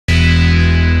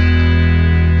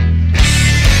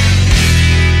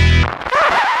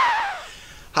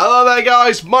Hi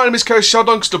guys, my name is Clamshell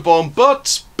Awards,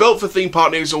 but built for Theme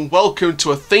Park News, and welcome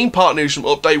to a Theme Park Newsroom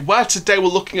update where today we're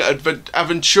looking at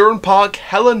Avonturenpark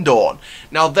Hellendoorn.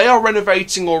 Now they are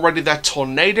renovating already their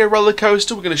Tornado roller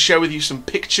coaster. We're going to share with you some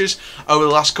pictures over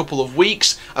the last couple of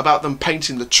weeks about them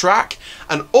painting the track,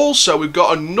 and also we've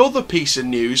got another piece of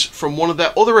news from one of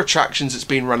their other attractions that's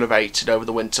been renovated over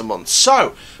the winter months.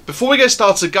 So before we get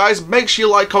started guys, make sure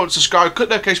you like, comment, subscribe, click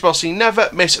the notification bell so you never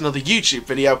miss another YouTube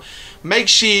video. Make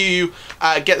sure you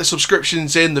get the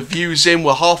subscriptions in, the views in.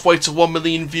 We're halfway to 1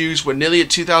 million views. We're nearly at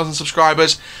 2,000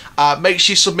 subscribers. Make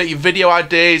sure you submit your video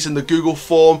ideas in the Google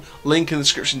form, link in the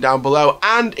description down below.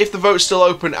 And if the vote's still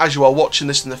open as you are watching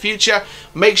this in the future,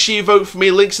 make sure you vote for me.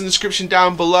 Links in the description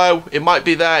down below. It might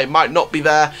be there, it might not be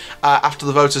there after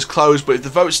the vote has closed. But if the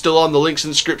vote's still on, the link's in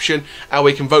the description, and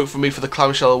we can vote for me for the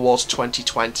Clamshell Awards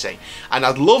 2020. And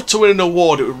I'd love to win an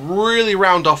award. It would really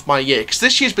round off my year, because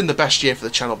this year's been the best year for the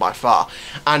channel by far.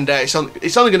 And it's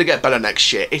only going to get better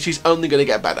next year. It is only going to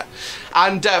get better.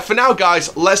 And for now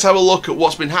guys, let's have a look at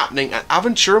what's been happening at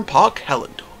Avonturenpark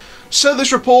Hellendoorn. So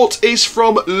this report is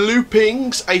from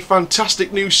Loopings, a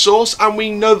fantastic news source, and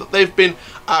we know that they've been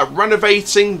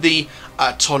renovating the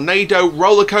Tornado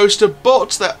roller coaster,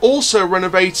 but they're also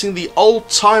renovating the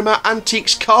Oldtimer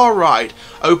Antiques car ride,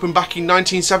 opened back in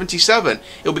 1977.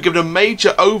 It'll be given a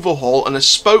major overhaul, and a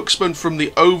spokesman from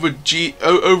the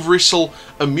Overijssel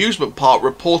amusement park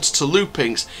reported to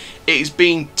Loopings it is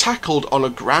being tackled on a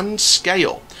grand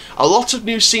scale. A lot of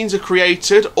new scenes are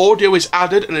created, audio is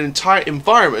added, and an entire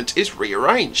environment is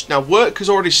rearranged. Now work has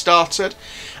already started,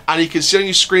 and you can see on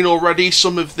your screen already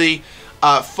some of the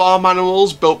farm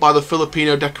animals built by the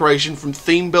Filipino decoration from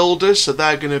Theme Builders, so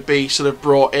they're going to be sort of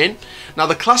brought in. Now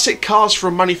the classic cars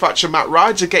from manufacturer Mack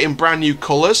Rides are getting brand new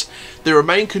colours. They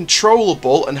remain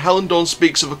controllable, and Hellendoorn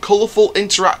speaks of a colourful,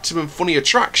 interactive and funny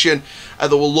attraction that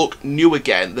will look new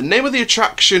again. The name of the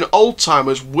attraction,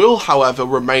 Oldtimers, will however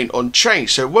remain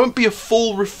unchanged, so it won't be a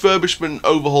full refurbishment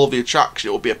overhaul of the attraction.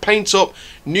 It will be a paint up,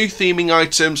 new theming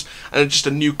items, and just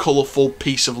a new colourful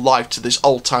piece of life to this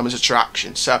Oldtimers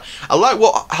attraction. So I like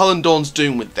what Hellendoorn's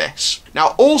doing with this.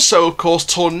 Now also of course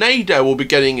Tornado will be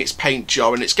getting its paint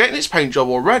job, and it's getting its paint job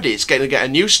already. It's going to get a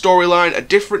new storyline, a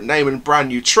different name and brand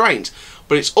new trains.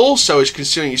 But it's also, as you can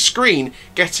see on your screen,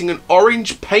 getting an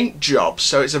orange paint job.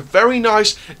 So it's a very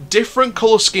nice, different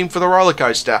colour scheme for the roller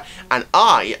coaster, and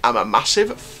I am a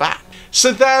massive fan.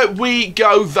 So there we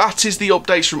go, that is the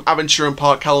updates from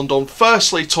Avonturenpark Hellendoorn.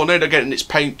 Firstly, Tornado getting its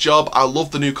paint job. I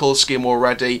love the new colour scheme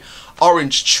already.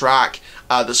 Orange track.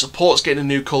 The support's getting a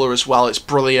new colour as well. It's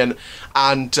brilliant.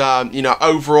 And, you know,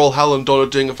 overall, Hellendoorn are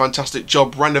doing a fantastic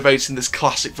job renovating this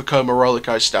classic Vekoma roller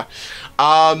coaster.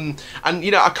 And,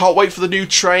 you know, I can't wait for the new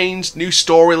trains, new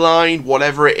storyline,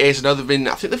 whatever it is. I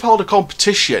think they've held a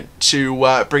competition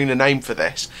to bring a name for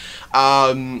this.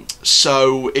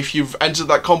 So if you've entered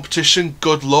that competition,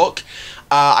 good luck.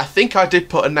 I think I did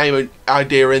put a name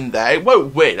idea in there. It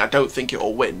won't win. I don't think it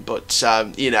will win, but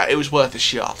you know, it was worth a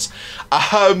shot.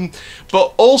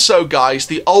 But also, guys,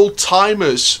 the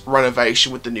Oldtimers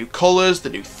renovation with the new colours, the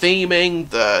new theming,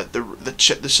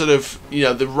 the sort of, you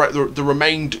know, the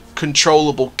remained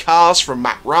controllable cars from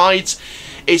Mack Rides.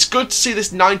 It's good to see this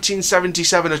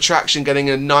 1977 attraction getting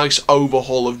a nice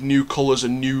overhaul of new colours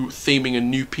and new theming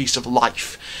and new piece of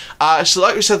life. So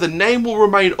like we said, the name will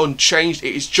remain unchanged.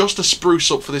 It is just a spruce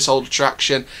up for this old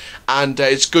attraction, and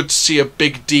it's good to see a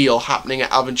big deal happening at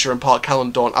Avonturenpark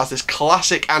Hellendoorn as this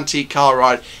classic antique car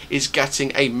ride is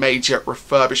getting a major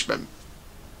refurbishment.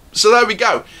 So there we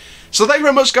go. So thank you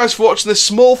very much guys for watching this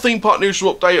small Theme Park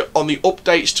Newsroom update on the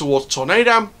updates towards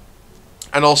Tornado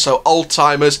and also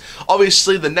Oldtimers.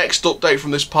 Obviously the next update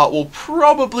from this part will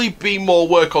probably be more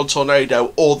work on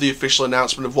Tornado, or the official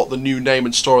announcement of what the new name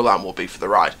and storyline will be for the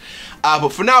ride. But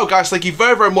for now guys, thank you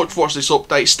very, very much for watching this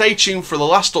update. Stay tuned for the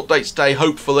last update today,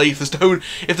 hopefully, if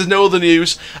there's no other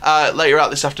news later out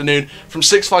this afternoon from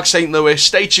Six Flags St. Louis.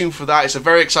 Stay tuned for that. It's a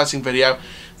very exciting video.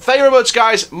 Thank you very much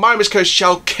guys, my name is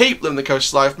Clamshell. Keep living the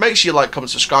coast life. Make sure you like, comment,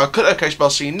 subscribe, click the notification bell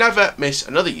so you never miss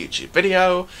another YouTube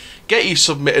video. Get your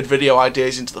submitted video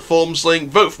ideas into the forums link,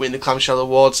 vote for me in the Clamshell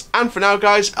Awards, and for now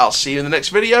guys, I'll see you in the next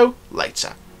video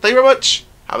later. Thank you very much,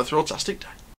 have a fantastic day.